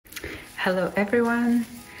Hello everyone,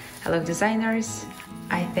 hello designers.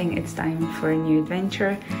 I think it's time for a new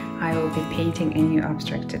adventure. I will be painting a new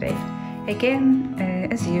abstract today. Again,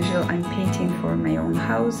 as usual, I'm painting for my own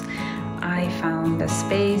house. I found a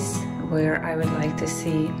space where I would like to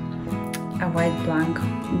see a white blank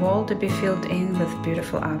wall to be filled in with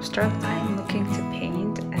beautiful abstract. I'm looking to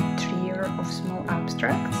paint a trio of small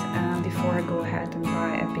abstracts before I go ahead and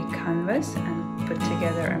buy a big canvas and put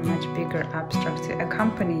together a much bigger abstract to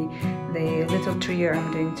accompany the little trio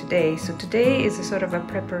I'm doing today. So today is a sort of a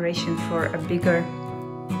preparation for a bigger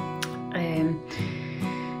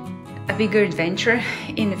adventure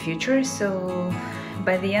in the future. So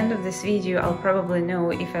by the end of this video, I'll probably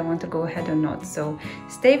know if I want to go ahead or not. So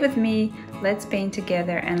stay with me, let's paint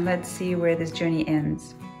together and let's see where this journey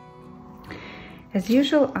ends. As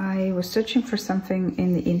usual, I was searching for something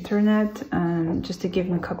in the internet just to give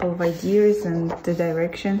me a couple of ideas and the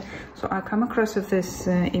direction. So I come across with this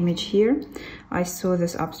image here. I saw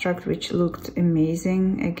this abstract which looked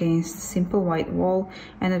amazing against simple white wall,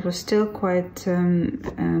 and it was still quite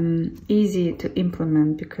easy to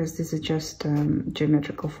implement because these are just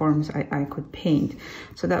geometrical forms I could paint.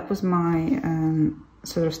 So that was my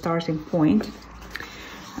sort of starting point.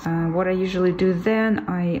 What I usually do then,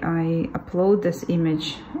 I upload this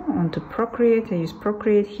image onto Procreate. I use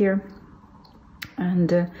Procreate here,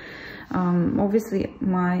 and obviously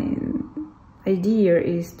my idea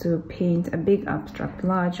is to paint a big abstract,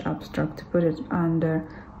 large abstract, to put it under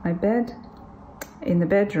my bed in the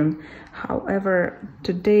bedroom. However,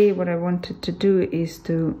 today what I wanted to do is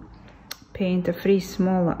to paint a 3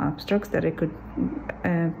 smaller abstracts that I could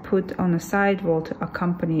put on a side wall to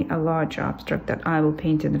accompany a large abstract that I will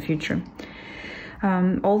paint in the future.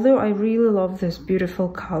 Although I really love these beautiful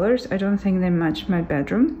colors, I don't think they match my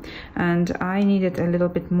bedroom, and I needed a little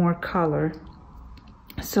bit more color.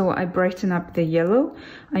 So I brightened up the yellow.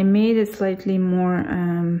 I made it slightly more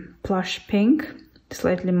plush pink,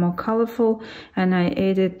 slightly more colorful, and I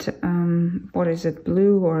added, what is it,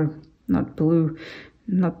 blue or not blue,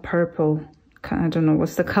 not purple, I don't know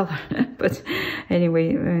what's the color, but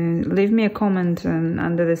anyway, leave me a comment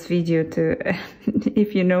under this video to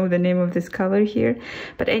if you know the name of this color here.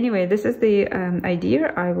 But anyway, this is the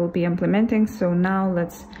idea I will be implementing. So now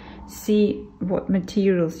let's see what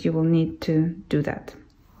materials you will need to do that.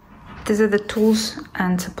 These are the tools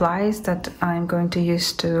and supplies that I'm going to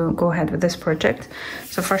use to go ahead with this project.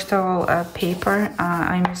 So first of all, paper.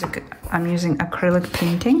 I'm using acrylic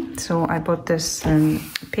painting. So I bought this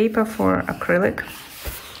paper for acrylic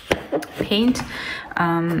paint.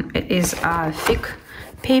 It is a thick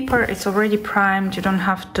paper. It's already primed. You don't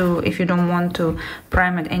have to, if you don't want to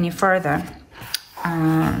prime it any further.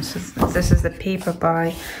 So this is the paper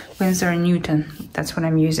by Winsor & Newton. That's what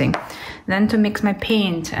I'm using. Then to mix my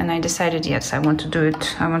paint, and I decided, yes, I want to do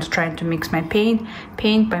it. I want to try to mix my paint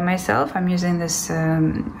by myself. I'm using this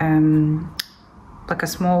like a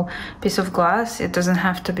small piece of glass. It doesn't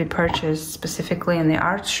have to be purchased specifically in the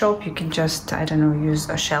art shop. You can just, I don't know, use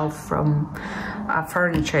a shelf from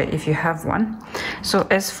furniture if you have one. So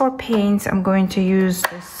as for paints, I'm going to use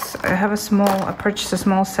this. I purchased a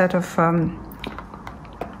small set of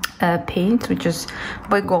paint, which is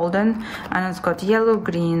by Golden, and it's got yellow,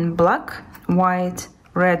 green, black, white,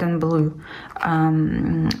 red and blue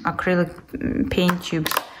acrylic paint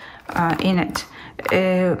tubes in it.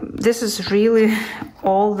 This is really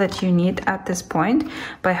all that you need at this point.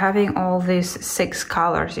 By having all these 6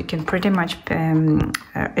 colors, you can pretty much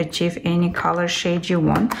achieve any color shade you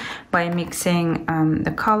want by mixing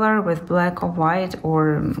the color with black or white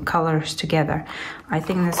or colors together. I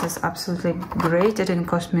think this is absolutely great. It didn't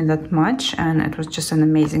cost me that much, and it was just an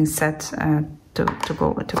amazing set to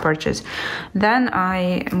purchase. Then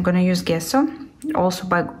I am going to use gesso, also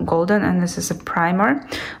by Golden, and this is a primer.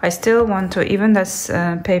 I still want to, even this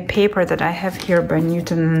paper that I have here by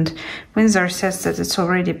Newton and Winsor says that it's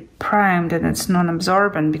already primed and it's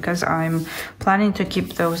non-absorbent. Because I'm planning to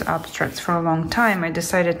keep those abstracts for a long time, I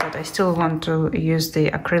decided that I still want to use the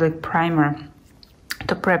acrylic primer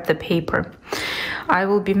to prep the paper. I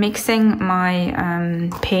will be mixing my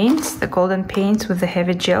paints, the Golden paints, with the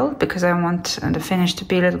heavy gel because I want the finish to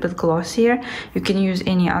be a little bit glossier. You can use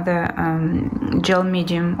any other gel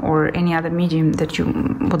medium or any other medium that you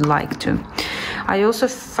would like to. I also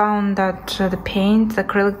found that the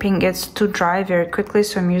acrylic paint gets too dry very quickly,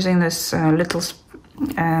 so I'm using this little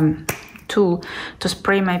tool to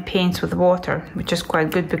spray my paints with water, which is quite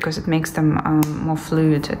good because it makes them more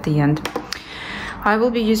fluid at the end. I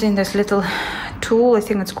will be using this little tool. I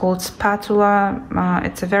think it's called spatula.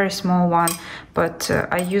 It's a very small one, but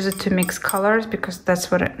I use it to mix colors because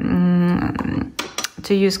that's what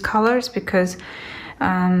to use colors because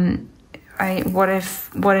what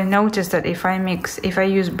I noticed that if I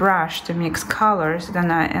use brush to mix colors, then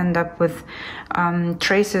I end up with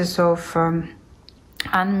traces of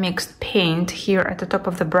unmixed paint here at the top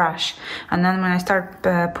of the brush, and then when I start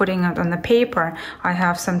putting it on the paper, I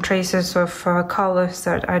have some traces of colors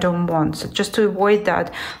that I don't want. So just to avoid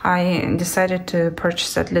that, I decided to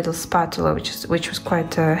purchase that little spatula, which was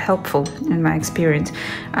quite helpful in my experience.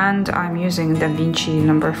 And I'm using Da Vinci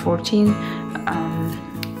number 14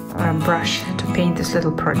 brush to paint this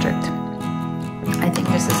little project. I think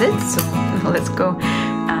this is it, so let's go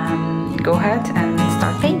ahead and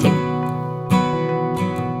start painting.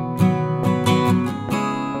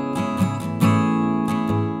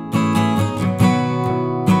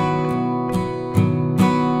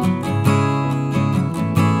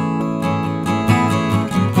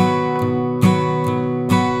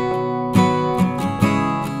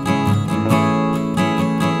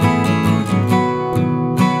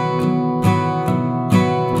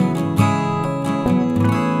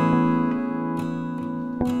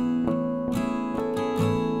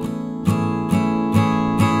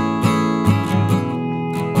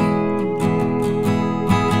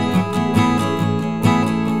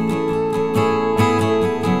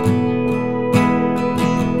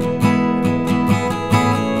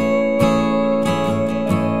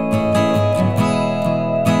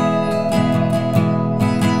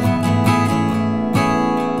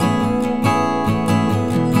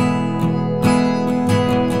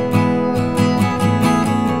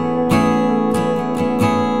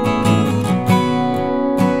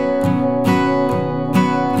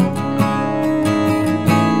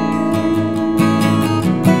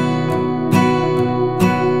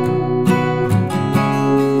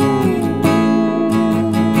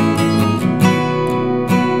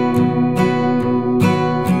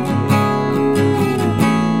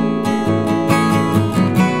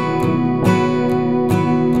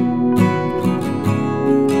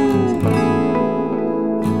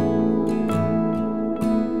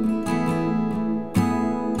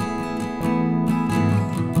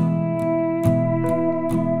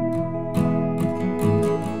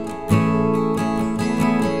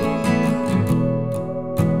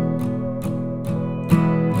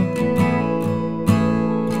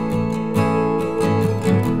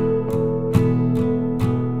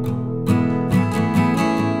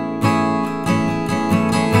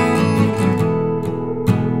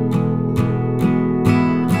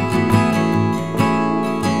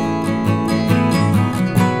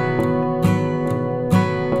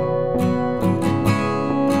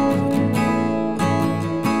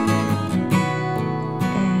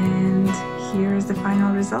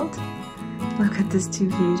 Result. Look at these two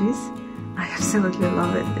beauties. I absolutely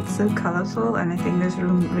love it. It's so colorful, and I think this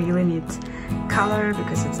room really needs color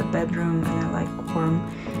because it's a bedroom, and I like warm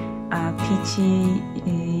peachy,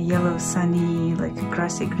 yellow, sunny, like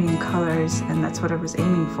grassy green colors, and that's what I was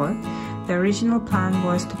aiming for. The original plan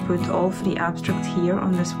was to put all three abstracts here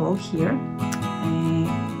on this wall here,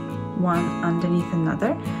 one underneath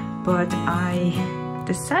another, but I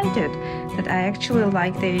decided that I actually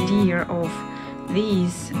like the idea of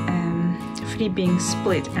these three being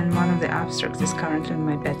split, and one of the abstracts is currently on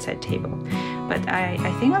my bedside table. But I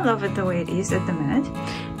think I love it the way it is at the minute,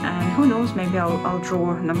 and who knows, maybe I'll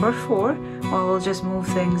draw number 4, or I'll just move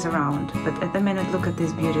things around. But at the minute, look at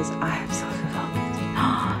these beauties. I absolutely love it.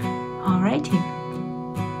 Alrighty.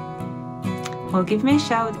 Well, give me a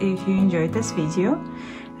shout if you enjoyed this video,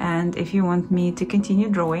 and if you want me to continue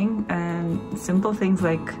drawing simple things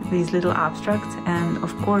like these little abstracts. And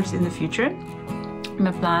of course, in the future,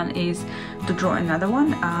 my plan is to draw another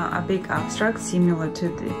one, a big abstract similar to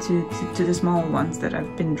the small ones that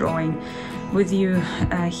I've been drawing with you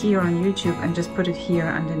here on YouTube, and just put it here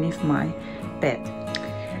underneath my bed.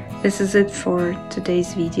 This is it for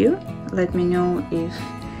today's video. Let me know if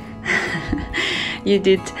you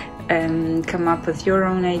did come up with your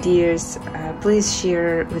own ideas. Please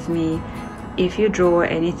share with me if you draw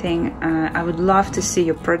anything. I would love to see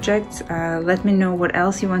your projects. Let me know what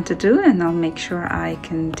else you want to do, and I'll make sure I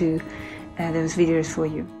can do those videos for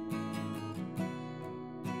you.